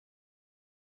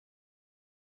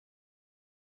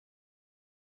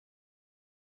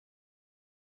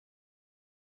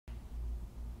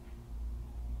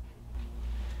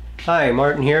Hi,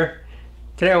 Martin here.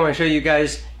 Today I want to show you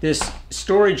guys this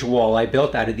storage wall I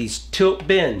built out of these tilt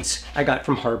bins I got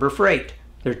from Harbor Freight.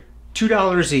 They're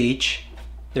 $2 each.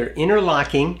 They're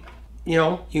interlocking. You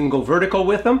know, you can go vertical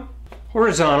with them,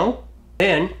 horizontal.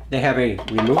 Then they have a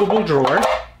removable drawer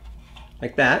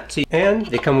like that. And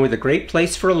they come with a great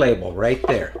place for a label right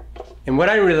there. And what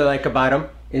I really like about them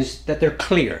is that they're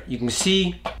clear. You can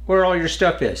see where all your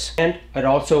stuff is. And it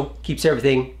also keeps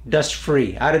everything dust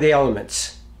free, out of the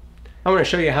elements. I want to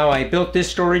show you how I built this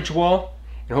storage wall,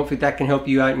 and hopefully that can help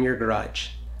you out in your garage.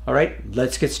 Alright,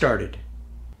 let's get started.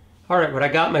 Alright, what I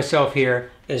got myself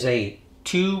here is a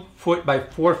 2 foot by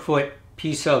 4 foot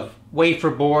piece of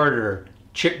wafer board or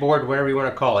chipboard, whatever you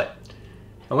want to call it.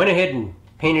 I went ahead and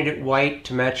painted it white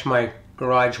to match my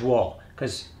garage wall,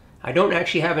 because I don't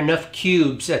actually have enough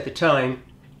cubes at the time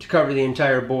to cover the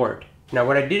entire board. Now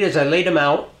what I did is I laid them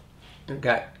out. I've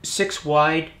got 6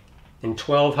 wide and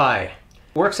 12 high.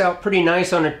 Works out pretty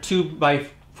nice on a 2 by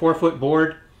 4 foot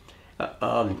board.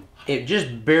 It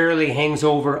just barely hangs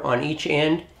over on each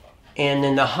end, and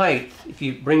then the height, if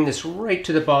you bring this right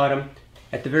to the bottom,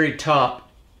 at the very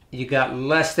top, you got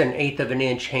less than 1/8 of an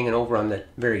inch hanging over on the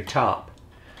very top.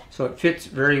 So it fits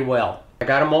very well. I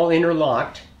got them all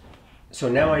interlocked, so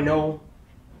now I know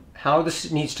how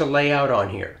this needs to lay out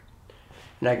on here.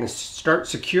 And I can start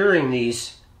securing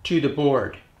these to the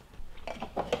board.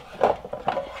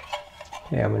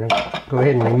 Yeah, I'm going to go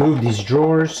ahead and remove these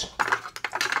drawers.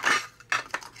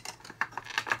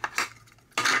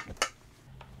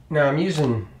 Now I'm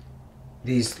using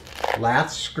these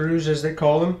lath screws, as they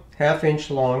call them, 1/2 inch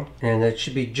long, and that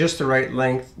should be just the right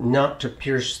length not to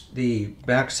pierce the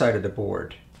back side of the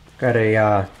board. Got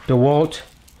a DeWalt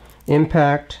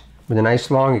impact with a nice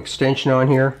long extension on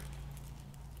here.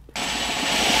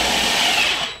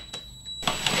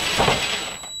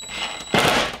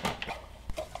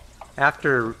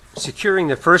 After securing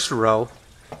the first row,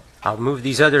 I'll move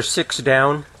these other 6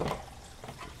 down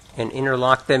and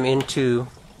interlock them into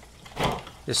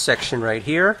this section right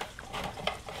here.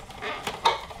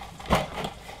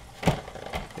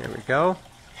 There we go.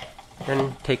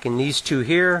 Then taking these 2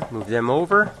 here, move them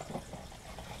over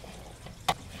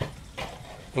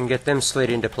and get them slid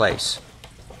into place.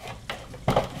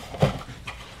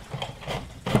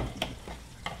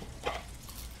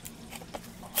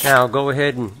 Now go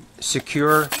ahead and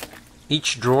secure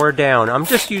each drawer down. I'm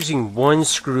just using 1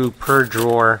 screw per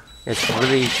drawer. It's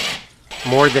really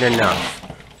more than enough.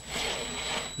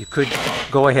 You could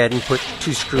go ahead and put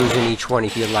 2 screws in each one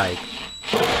if you like.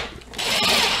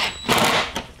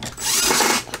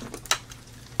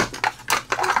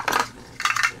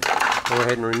 Go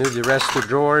ahead and remove the rest of the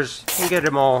drawers and get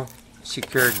them all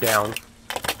secured down.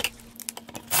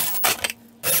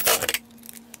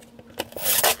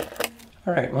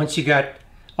 Alright, once you got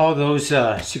all those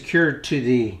secured to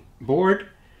the board,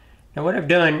 now what I've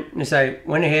done is I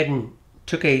went ahead and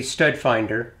took a stud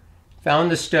finder, found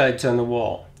the studs on the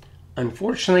wall.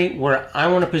 Unfortunately, where I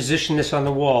want to position this on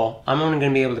the wall, I'm only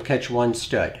going to be able to catch 1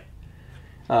 stud.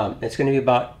 It's going to be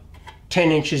about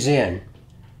 10 inches in.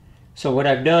 So what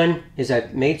I've done is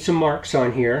I've made some marks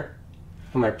on here.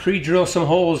 I'm going to pre-drill some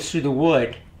holes through the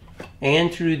wood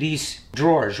and through these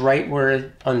drawers right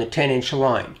where on the 10-inch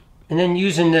line. And then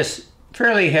using this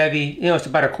fairly heavy, you know, it's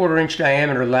about a 1/4 inch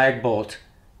diameter lag bolt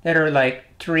that are like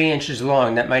 3 inches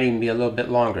long. That might even be a little bit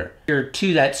longer. Here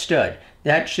to that stud.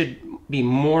 That should be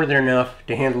more than enough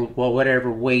to handle, well,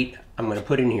 whatever weight I'm going to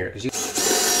put in here.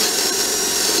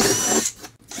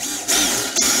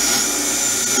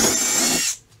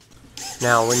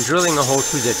 Now, when drilling a hole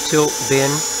through the tilt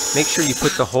bin, make sure you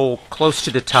put the hole close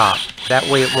to the top. That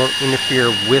way it won't interfere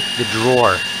with the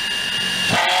drawer.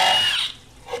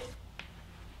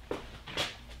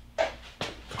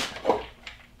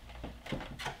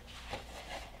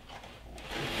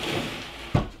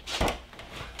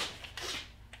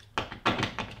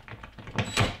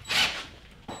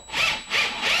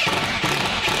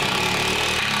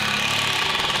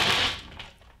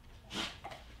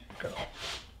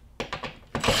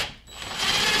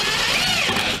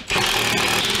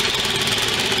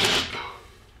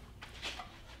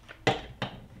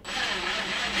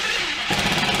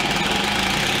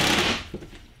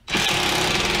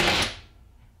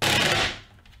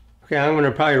 Okay, I'm going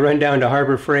to probably run down to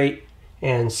Harbor Freight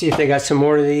and see if they got some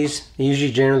more of these. They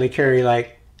usually generally carry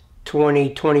like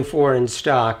 20, 24 in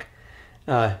stock,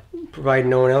 provided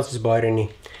no one else has bought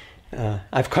any.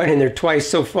 I've gone in there twice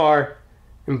so far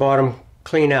and bought them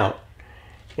clean out.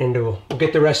 And we'll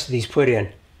get the rest of these put in.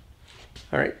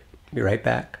 Alright, be right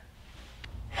back.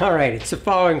 Alright, it's the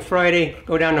following Friday.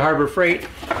 Go down to Harbor Freight.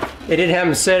 They didn't have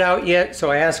them set out yet,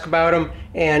 so I asked about them,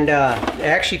 and they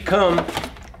actually come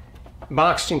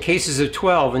boxed in cases of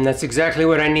 12, and that's exactly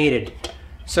what I needed.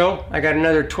 So I got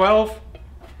another 12.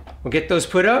 We'll get those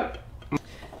put up.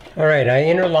 All right, I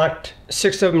interlocked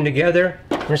 6 of them together.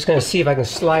 I'm just going to see if I can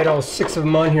slide all 6 of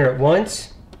them on here at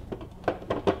once.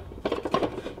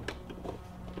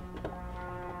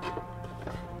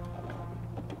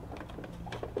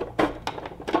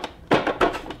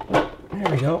 There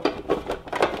we go.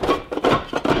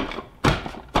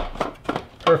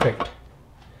 Perfect.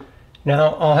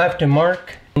 Now I'll have to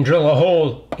mark and drill a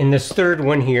hole in this third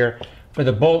one here for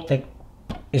the bolt that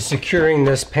is securing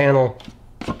this panel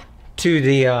to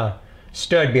the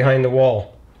stud behind the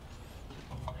wall.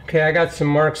 Okay, I got some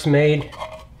marks made.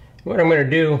 What I'm going to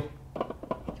do,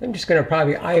 I'm just going to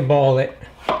probably eyeball it.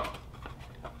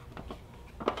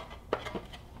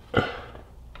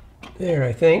 There,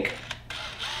 I think.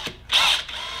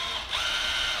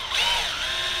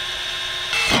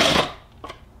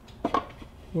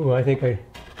 Ooh, I think I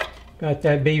got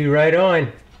that baby right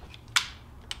on.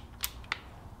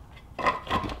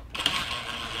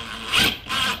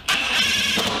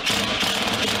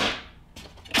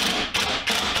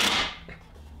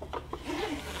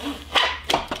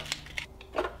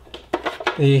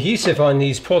 The adhesive on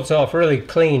these pulls off really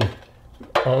clean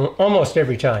almost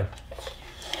every time.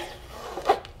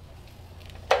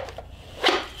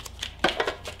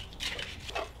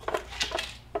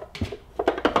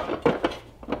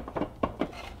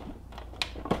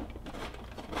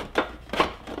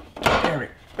 There we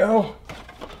go.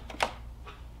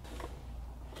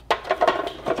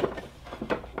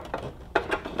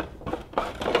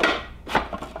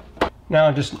 Now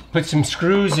just put some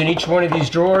screws in each one of these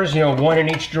drawers, you know, one in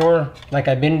each drawer like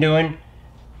I've been doing.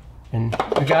 And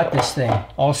we got this thing,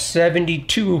 all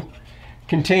 72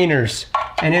 containers.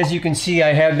 And as you can see,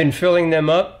 I have been filling them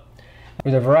up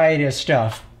with a variety of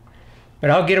stuff. But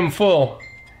I'll get them full,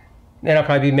 then I'll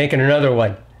probably be making another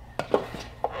one.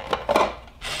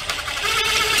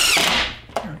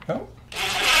 There we go.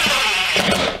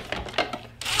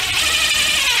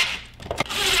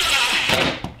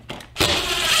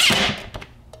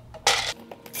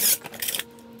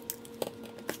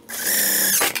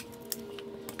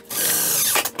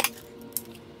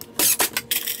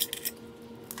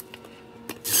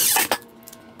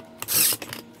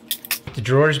 Put the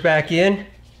drawers back in.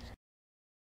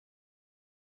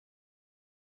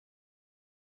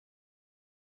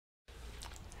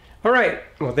 All right,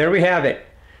 well, there we have it.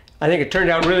 I think it turned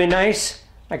out really nice.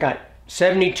 I got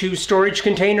 72 storage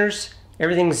containers.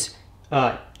 Everything's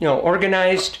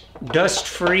organized,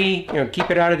 dust-free. Keep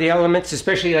it out of the elements.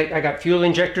 Especially, like, I got fuel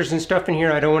injectors and stuff in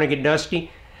here. I don't want to get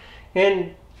dusty,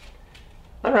 and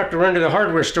I don't have to run to the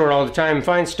hardware store all the time and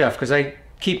find stuff because I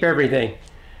keep everything.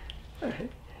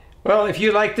 Well, if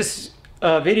you like this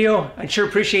video, I'd sure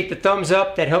appreciate the thumbs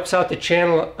up. That helps out the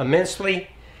channel immensely.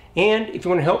 And if you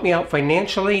want to help me out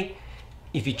financially,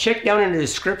 if you check down in the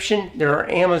description, there are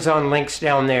Amazon links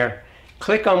down there.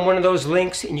 Click on one of those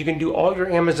links and you can do all your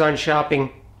Amazon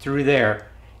shopping through there.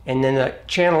 And then the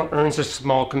channel earns a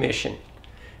small commission.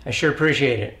 I sure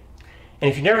appreciate it.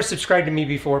 And if you've never subscribed to me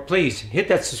before, please hit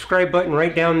that subscribe button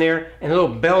right down there and a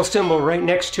little bell symbol right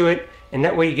next to it. And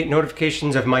that way you get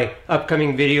notifications of my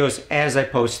upcoming videos as I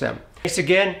post them. Thanks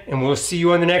again, and we'll see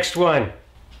you on the next one.